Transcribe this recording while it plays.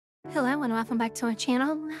Hello and welcome back to our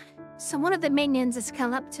channel. So one of the minions has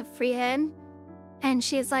come up to Frieren, and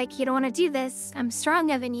she's like, you don't want to do this, I'm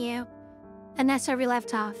stronger than you. And that's where we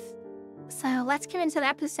left off. So let's get into the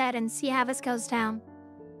episode and see how this goes down.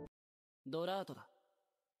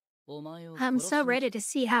 I'm so ready to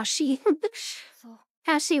see how she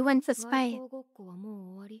wins this fight.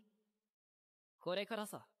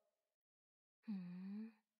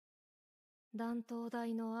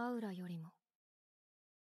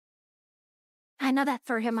 I know that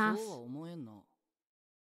threw him off.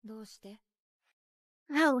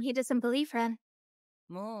 Oh, he doesn't believe Frieren.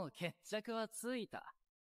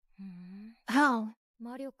 Oh.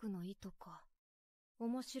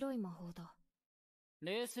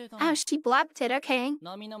 Oh, she blocked it, okay.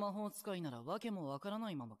 Well,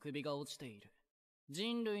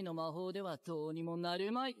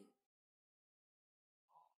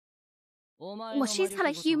 she's not a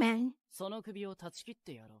human.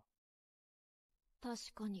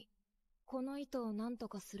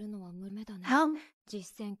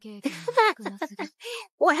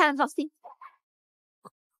 What happened?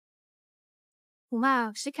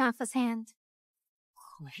 Wow, she cut off his hand.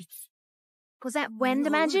 Was that wind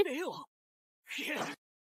magic?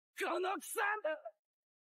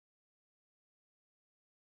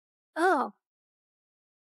 Oh.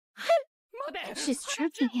 She's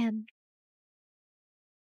tricking him.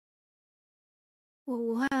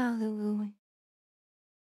 Wow.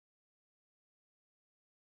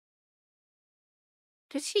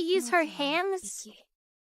 Did she use her hands?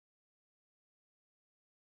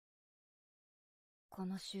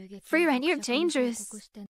 Frieren, you're dangerous.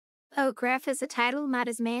 Oh, Graf is a title, not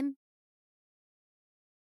his name.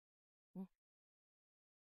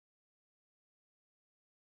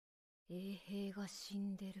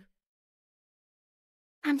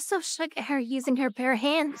 I'm so shook at her using her bare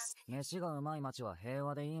hands.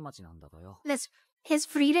 Is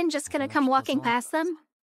Frieren just gonna come walking past them?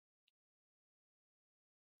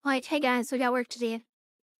 Wait, hey guys, we got work to do.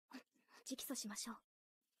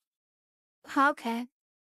 Okay.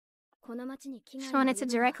 She wanted to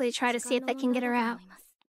directly try to see if they can get her out.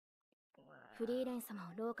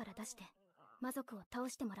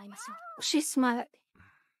 She's smart.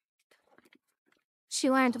 She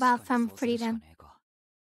learned about from Frieren.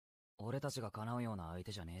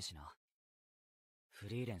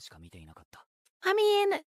 I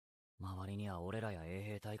mean,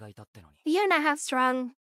 you know how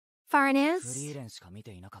strong Frieren is.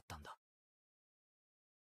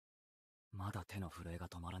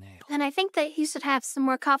 And I think that he should have some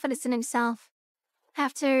more confidence in himself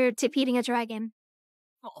after defeating a dragon.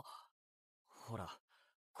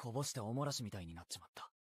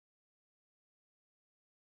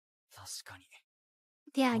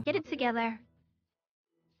 Yeah, get it together.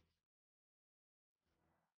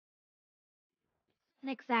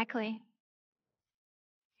 Exactly.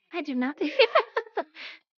 I do not.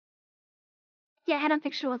 Yeah, I don't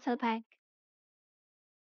think she will tell back.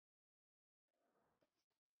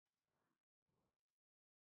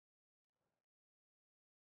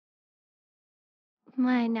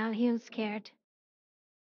 I know, he was scared.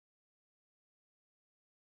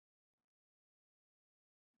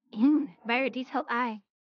 Very detailed eye.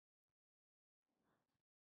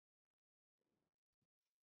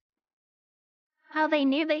 How they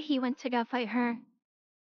knew that he went to go fight her.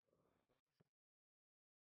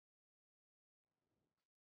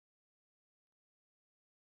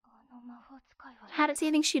 How does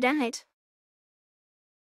he think she died?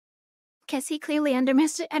 Guess he clearly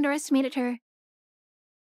underestimated her.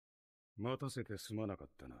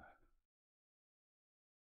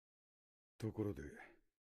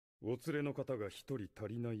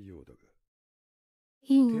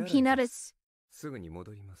 He noticed.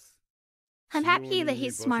 I'm happy that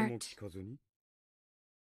he's smart.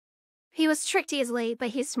 He was tricked easily, but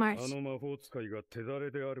he's smart.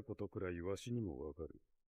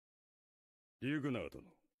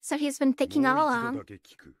 So he's been thinking all along.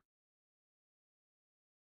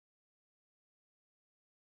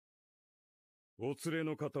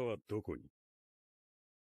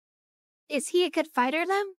 Is he a good fighter,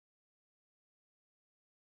 though?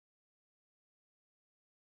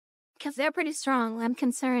 Because they're pretty strong, I'm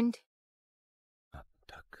concerned.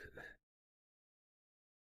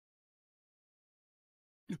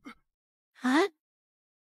 Huh?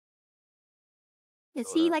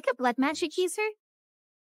 Is he like a blood magic user?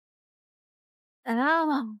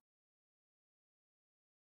 Oh.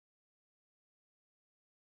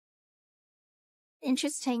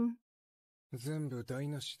 Interesting.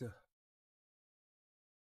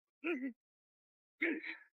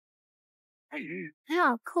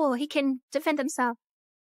 Oh, cool. He can defend himself.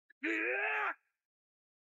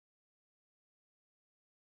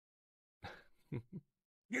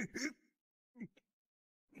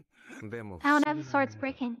 Oh no, the sword's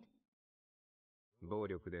breaking. 暴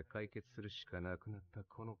力で解決するしかなくなった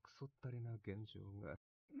このクソったれな現状が。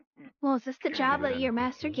 Well, is this the job that your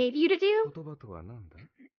master gave you to do? 言葉とは何だ?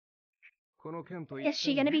 この剣と Is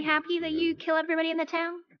she gonna be happy that you kill everybody in the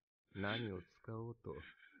town? 何を使おうと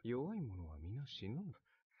弱い者は皆死ぬんだ。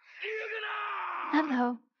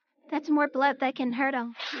 Oh, that's more blood that can hurt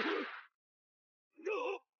him.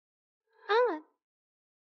 Oh.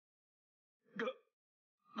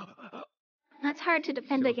 That's hard to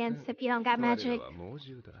defend against if you don't got magic.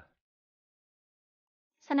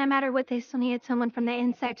 So no matter what, they still needed someone from the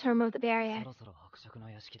inside to remove the barrier.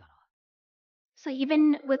 So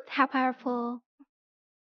even with how powerful...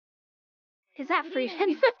 Is that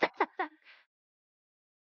Frieren?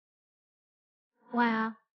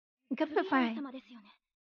 Wow. Good for Frieren.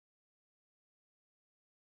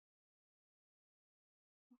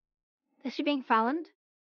 Is she being followed?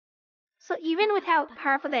 So even with how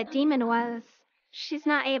powerful that demon was, she's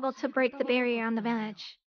not able to break the barrier on the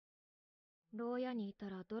village.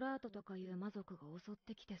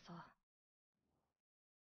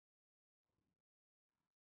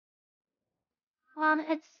 Well,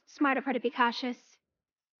 it's smart of her to be cautious.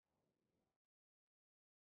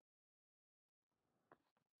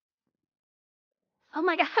 Oh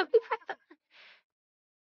my god.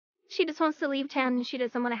 She just wants to leave town and she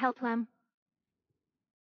doesn't want to help them.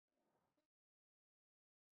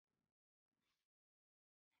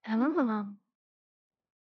 Oh.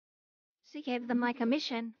 She gave them like a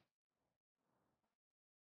mission.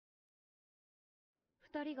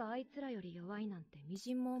 She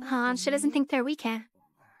doesn't think they're weak.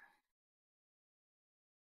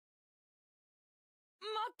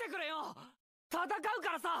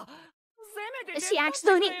 Is she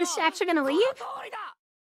actually gonna leave?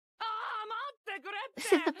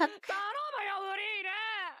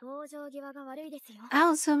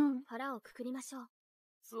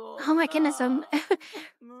 Oh, oh my goodness,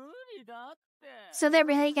 so they're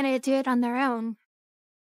really gonna do it on their own.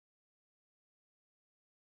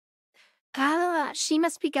 Ah, she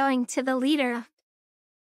must be going to the leader.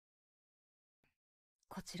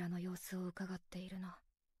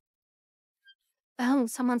 Oh,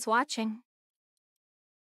 someone's watching.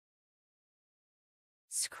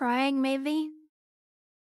 It's crying, maybe?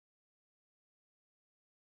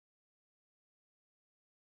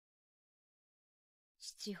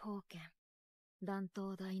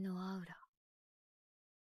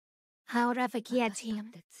 Aura of a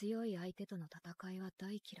guillotine.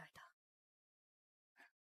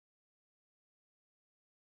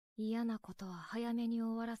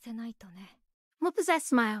 What was that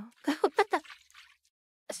smile?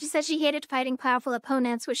 She said she hated fighting powerful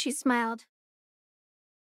opponents, which she smiled.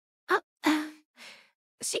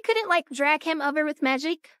 She couldn't, like, drag him over with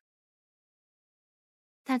magic?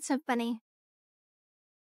 That's so funny.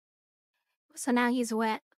 So now he's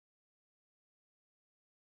wet.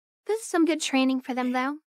 This is some good training for them,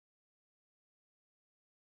 though.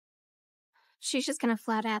 She's just gonna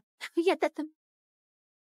flat out. Yeah,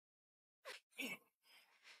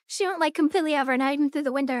 she went, like, completely overnight and through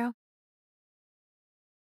the window.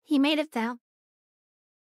 He made it, though.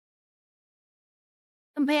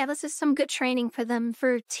 But yeah, this is some good training for them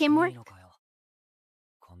for teamwork.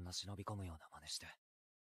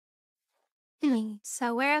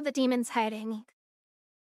 So where are the demons hiding?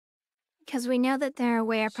 Because we know that they're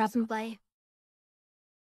aware, probably.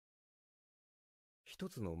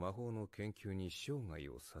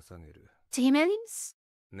 Demons?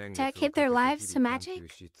 Dedicate their lives to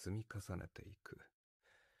magic?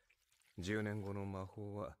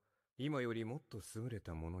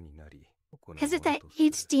 Is it that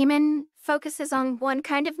each demon focuses on one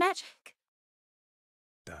kind of magic?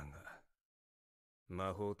 The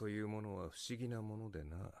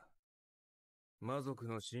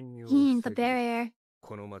barrier.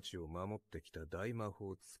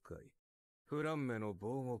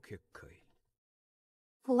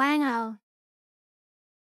 Wow.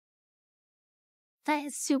 That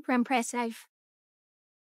is super impressive.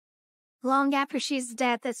 Long after she's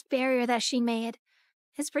dead, this barrier that she made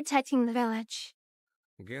is protecting the village.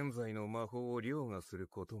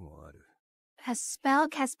 A spell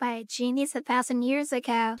cast by a genius 1,000 years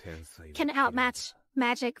ago can outmatch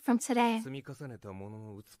magic from today.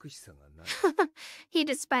 He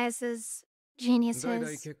despises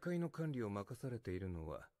geniuses.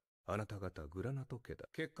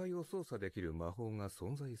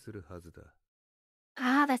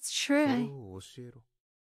 Ah, that's true.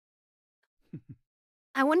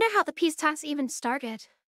 I wonder how the peace talks even started.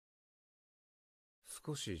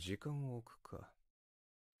 少し時間を置くか。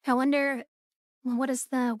I wonder, what is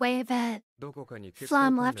the way that どこかに決済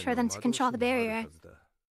Flom 関 left 連 her の then to 魔導 control 士 the がある barrier? はずだ。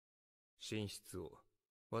寝室を。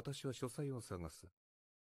私は書斎を探す。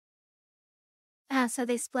Ah, so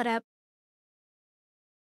they split up.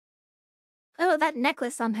 Oh, that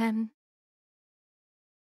necklace on him.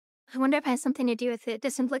 I wonder if it has something to do with it.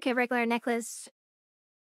 Doesn't look a regular necklace.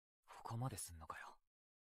 ここまですんのかよ。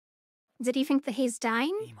 Did he think that he's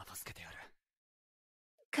dying? 今助けてやる。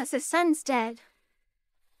 Cause his son's dead.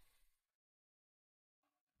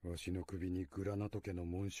 わしの首にグラナト家の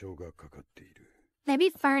紋章がかかっている。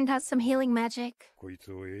 Maybe Frieren has some healing magic. こい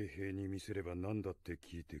つを衛兵に見せれば何だって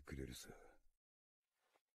聞いてくれるさ。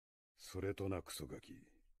それとなクソガキ。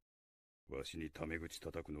わしにタメ口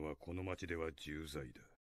叩くのはこの町では重罪だ。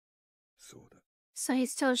そうだ。 So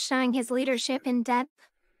he's still showing his leadership in depth.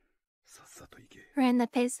 さっさと行け。 We're in the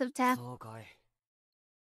face of death. そうかい。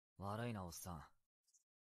悪いなおっさん。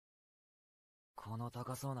この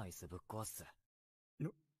高そうな椅子ぶっ壊す。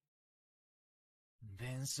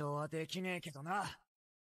弁償はできねえけどな。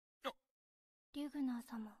リュグナー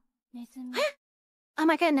様、ネズミ。 Oh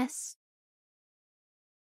my goodness.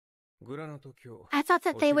 グラナト教。 I thought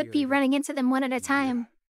that they would be running into them one at a time.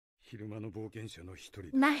 昼間の冒険者の一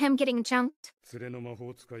人だ。 Not him getting junked. 連れの魔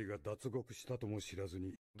法使いが脱獄したとも知らず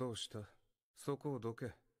に。どうした？そこをど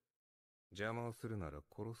け。邪魔をするなら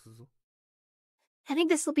殺すぞ。 I think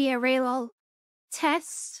this will be a real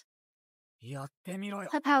test やってみろよ。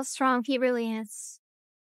 of how strong he really is.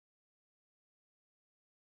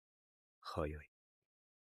 早い。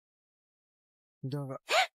だが、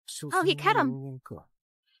 Oh, he cut him. 人間か。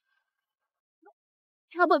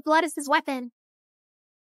 Hell, but blood is his weapon.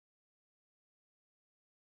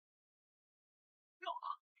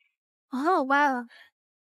 Oh, wow.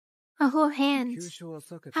 A whole hand. 急所は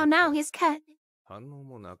避けた。 How now? He's cut. 反応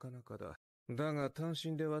もなかなかだ。だが単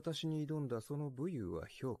身で私に挑んだその武勇は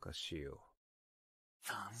評価しよ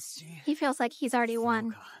斬新。 He feels like he's already そう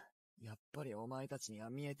won. か。やっぱりお前たちには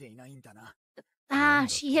見えていないんだな。 Ah,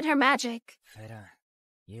 she hid her magic. フェレン、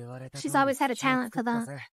言われた She's 通り always had a talent for 気をつけた that.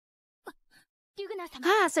 ぜ。リュグナー様。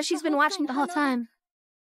 Ah, so she's been watching the whole time.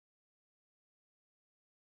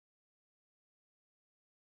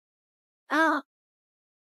 Oh.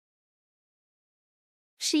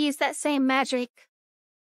 She used that same magic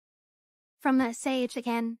from that sage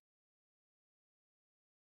again.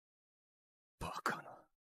 バカな。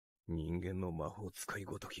人間の魔法使い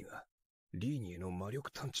ごときが、リーニエの魔力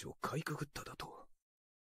探知をかいくぐっただと。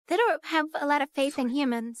 They don't have a lot of faith in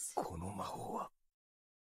humans. この魔法は。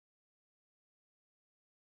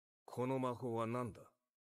この魔法は何だ？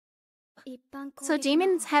 So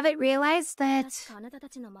demons haven't realized that 確かあなたた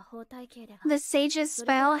ちの魔法体系では the sage's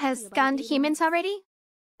spell has gone to humans already?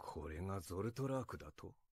 これがゾルトラークだ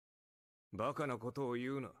と？バカなことを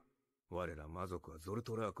言うな。我ら魔族はゾル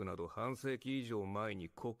トラークなど半世紀以上前に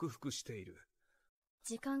克服している。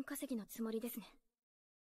時間稼ぎのつもりですね。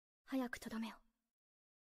早くとどめを。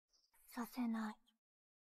させない。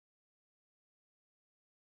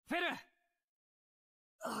フェレン、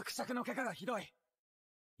伯爵の怪我がひどい。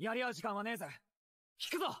やり合う時間はねえぜ。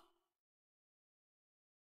引くぞ。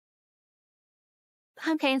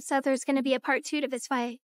 Okay, so there's gonna be a part 2 to this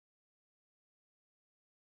fight.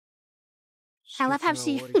 I love how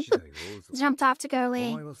she jumped off to go お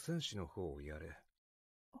away. 前は戦士の方をやれ。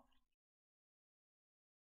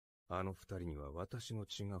あの二人には私の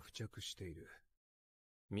血が付着している。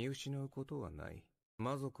見失うことはない。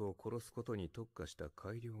魔族を殺すことに特化した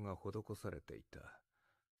改良が施されていた。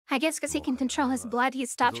I guess because he can control his blood, he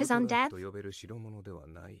stopped his own ゾルトラー death. クと呼べる代物では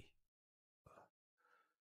ない。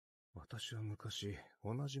私は昔、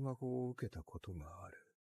同じ魔法を受けたことがある。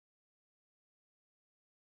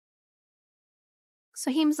So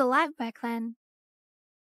he was alive back then.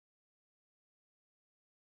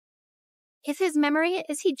 Is his memory,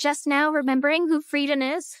 is he just now remembering who Frieren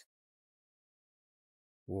is?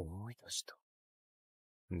 思い出した。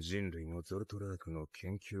人類のゾルトラークの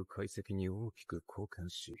研究解析に大きく貢献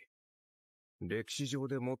し、歴史上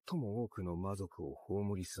で最も多くの魔族を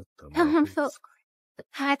葬り去った魔法使い。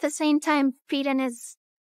 At the same time, Frieren is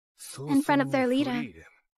in front of their leader.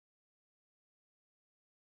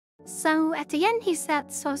 So at the end he said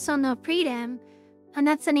sousounofrieren, and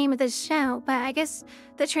that's the name of this show, but I guess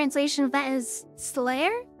the translation of that is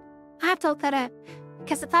Slayer? I have to look that up,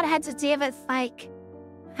 because I thought it had to do with, like,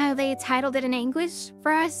 how they titled it in English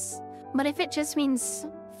for us. But if it just means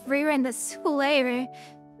Frieren the Slayer,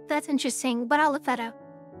 that's interesting, but I'll look that up.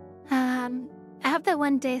 I hope that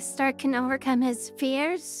one day Stark can overcome his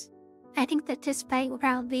fears. I think that this fight will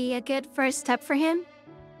probably be a good first step for him.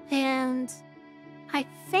 And I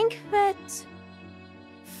think that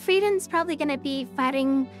Frieren's probably gonna be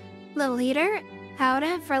fighting the leader,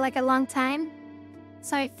 Heiter, for like a long time.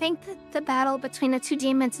 So I think that the battle between the two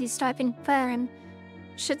demons he's stopping Frieren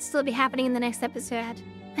should still be happening in the next episode.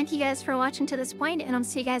 Thank you guys for watching to this point, and I'll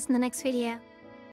see you guys in the next video.